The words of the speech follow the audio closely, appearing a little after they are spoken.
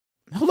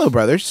Hello,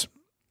 brothers.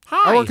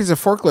 Hi. I work as a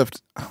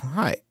forklift.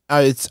 Hi.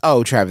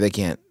 Trav, they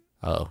can't.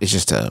 Oh. It's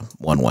just a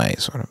one-way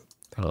sort of.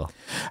 Oh.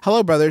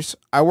 Hello, brothers.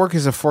 I work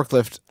as a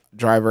forklift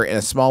driver in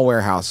a small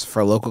warehouse for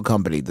a local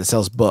company that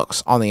sells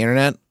books on the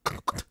internet.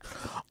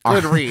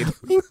 Good read.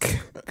 Wink.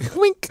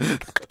 Wink.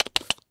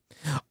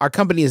 Our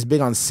company is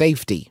big on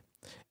safety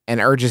and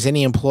urges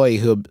any employee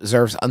who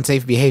observes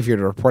unsafe behavior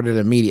to report it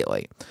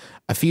immediately.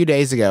 A few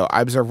days ago,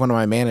 I observed one of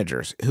my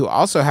managers, who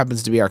also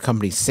happens to be our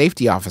company's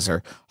safety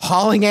officer,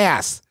 hauling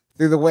ass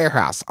through the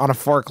warehouse on a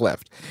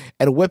forklift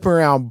and whipping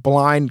around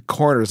blind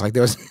corners like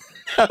there was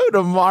no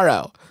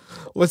tomorrow.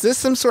 Was this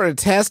some sort of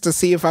test to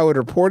see if I would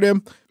report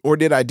him, or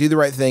did I do the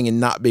right thing in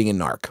not being a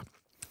narc?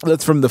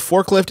 That's from the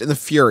Forklift and the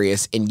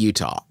Furious in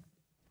Utah.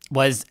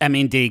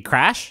 Did he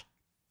crash?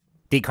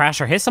 Did he crash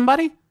or hit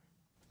somebody?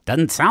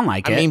 Doesn't sound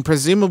like it. I mean,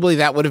 presumably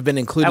that would have been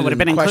included in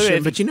the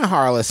question, but you know how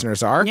our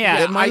listeners are.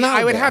 Yeah,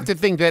 I would have to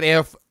think that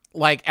if,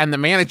 and the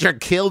manager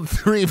killed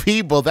 3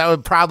 people, that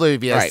would probably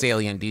be a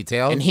salient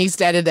detail. And he's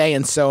dead today,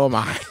 and so am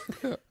I.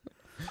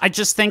 I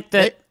just think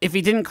that if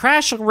he didn't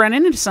crash or run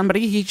into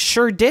somebody, he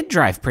sure did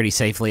drive pretty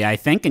safely, I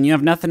think, and you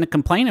have nothing to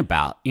complain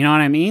about. You know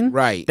what I mean?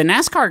 Right. The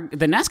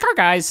NASCAR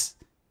guys,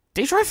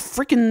 they drive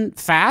freaking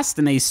fast,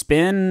 and they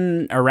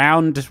spin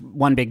around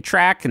one big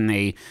track, and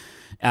they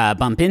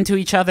bump into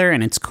each other,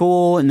 and it's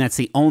cool, and that's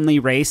the only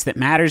race that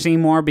matters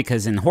anymore,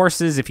 because in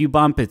horses, if you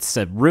bump, it's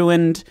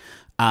ruined.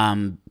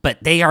 But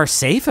they are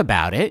safe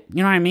about it.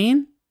 You know what I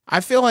mean? I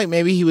feel like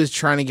maybe he was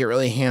trying to get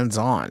really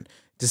hands-on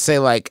to say,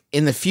 like,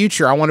 in the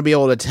future, I want to be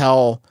able to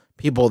tell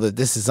people that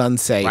this is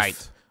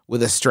unsafe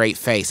with a straight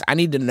face. I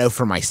need to know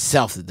for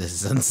myself that this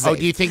is unsafe. Oh,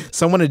 do you think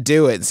someone to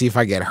do it and see if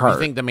I get hurt? I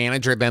think the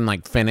manager then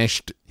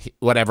finished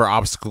whatever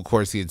obstacle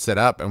course he had set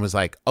up and was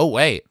like, oh,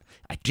 wait,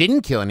 I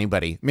didn't kill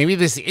anybody. Maybe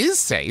this is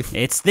safe.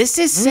 This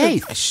is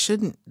safe. I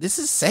shouldn't. This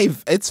is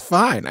safe. It's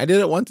fine. I did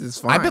it once. It's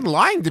fine. I've been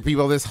lying to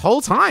people this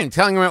whole time,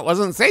 telling them it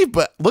wasn't safe,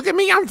 but look at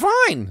me. I'm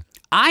fine.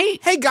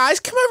 Hey guys,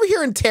 come over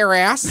here and tear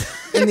ass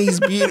in these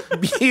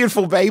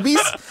beautiful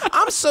babies.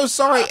 I'm so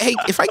sorry. Hey,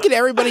 if I get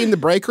everybody in the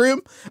break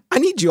room, I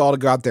need you all to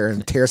go out there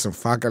and tear some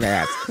fucking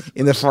ass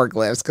in the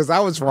forklifts, because I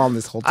was wrong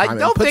this whole time. I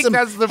don't think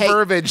that's the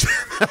verbiage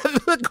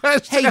the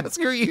question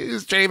asker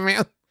used, Jay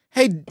Man.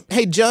 Hey,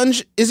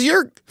 Junge,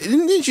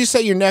 didn't you say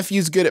your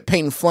nephew's good at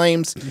painting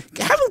flames?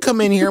 Have him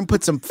come in here and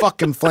put some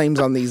fucking flames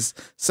on these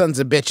sons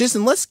of bitches,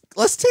 and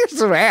let's tear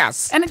some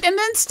ass. And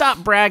then stop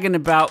bragging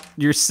about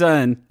your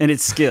son and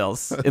his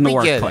skills in the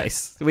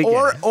workplace.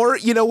 Or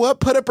you know what?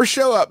 Put up or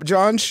show up,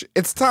 Junge.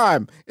 It's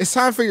time. It's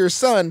time for your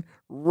son,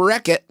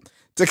 Wreck It,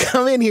 to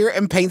come in here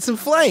and paint some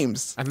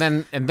flames. And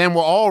then we'll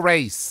all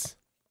race.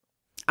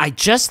 I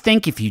just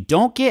think if you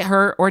don't get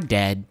hurt or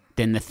dead,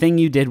 then the thing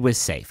you did was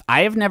safe.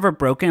 I have never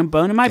broken a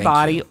bone in my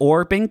body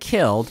or been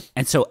killed,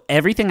 and so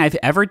everything I've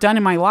ever done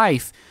in my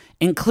life,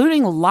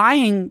 including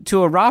lying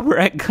to a robber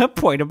at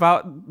gunpoint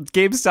about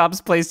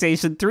GameStop's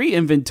PlayStation 3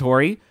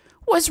 inventory,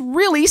 was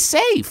really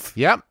safe.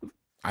 Yep.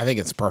 I think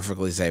it's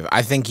perfectly safe.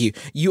 I think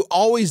you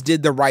always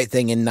did the right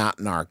thing in not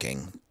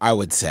narking, I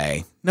would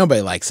say.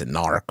 Nobody likes a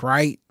narc,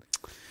 right?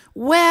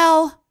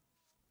 Well,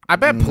 I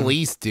bet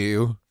police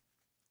do.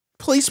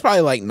 Police probably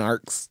like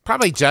narcs.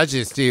 Probably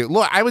judges do.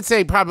 Look, I would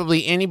say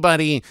probably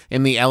anybody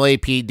in the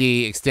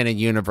LAPD extended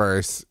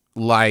universe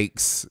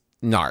likes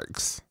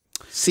narcs.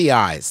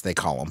 CIs, they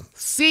call them.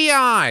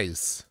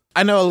 CIs.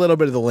 I know a little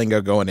bit of the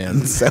lingo going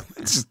in. So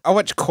I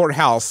watch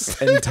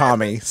Courthouse and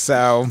Tommy,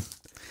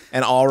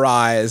 and All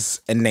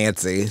Rise and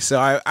Nancy.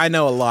 So I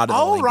know a lot of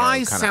the All lingo.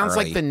 Rise sounds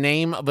like the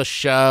name of a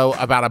show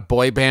about a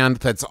boy band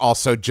that's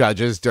also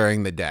judges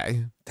during the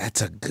day.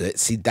 That's a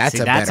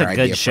better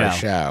idea for a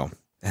show.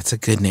 That's a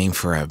good name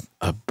for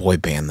a boy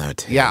band, though,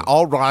 too. Yeah,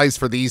 All Rise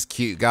for these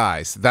cute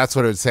guys. That's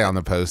what it would say on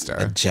the poster.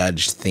 A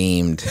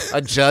judge-themed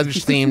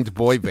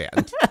boy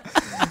band.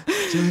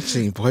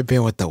 Judge-themed boy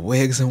band with the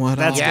wigs and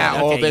whatnot.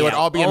 They would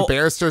all be in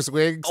barrister's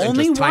wigs and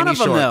only just one tiny of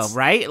them, shorts. though,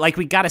 right? Like,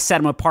 we got to set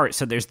them apart.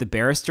 So there's the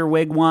barrister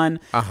wig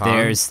one.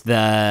 There's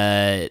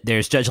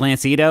Judge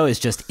Lance Ito is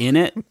just in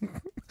it.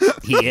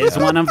 He is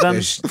one of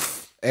them.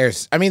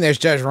 There's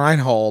Judge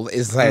Reinhold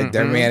is like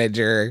their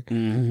manager.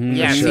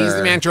 Yeah, he's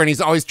the manager, and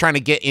he's always trying to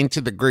get into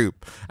the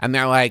group. And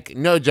they're like,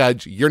 no,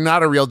 Judge, you're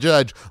not a real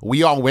judge.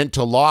 We all went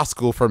to law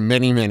school for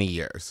many, many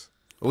years.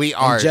 We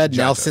are. And Judd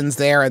Nelson's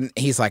there, and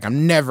he's like,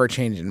 I'm never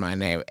changing my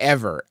name,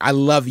 ever. I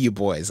love you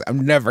boys.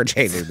 I'm never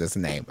changing this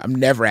name. I'm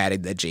never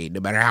adding the G,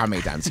 no matter how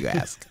many times you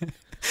ask.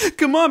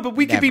 Come on, but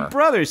we could be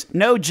brothers.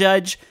 No,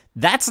 Judge,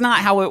 that's not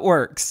how it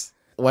works.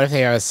 What if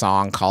they have a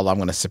song called I'm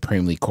going to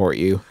Supremely Court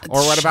You?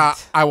 Or what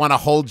about I Want to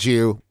Hold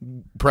You,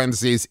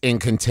 parentheses, in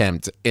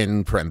contempt,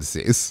 in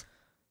parentheses.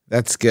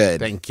 That's good.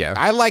 Thank you.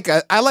 I like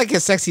a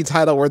sexy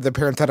title where the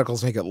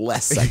parentheticals make it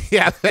less sexy.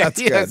 Yeah,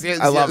 that's good.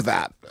 I love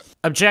that.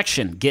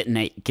 Objection. Get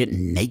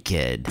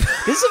naked.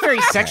 This is a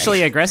very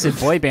sexually aggressive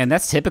boy band.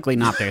 That's typically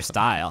not their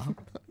style.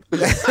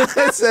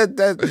 That's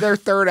their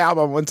third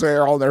album once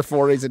they're all in their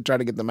 40s and trying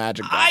to get the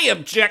magic back. I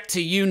object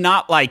to you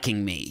not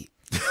liking me.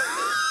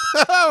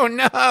 Oh,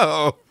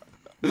 no.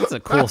 That's a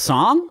cool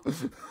song.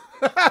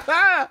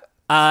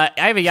 I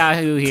have a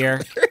Yahoo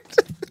here.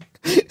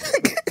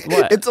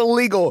 What? It's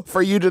illegal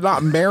for you to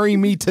not marry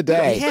me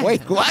today. Yeah.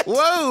 Wait, what?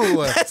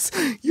 Whoa.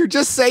 You're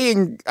just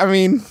saying, I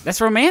mean,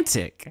 That's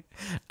romantic.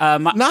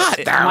 not.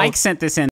 Mike sent this in.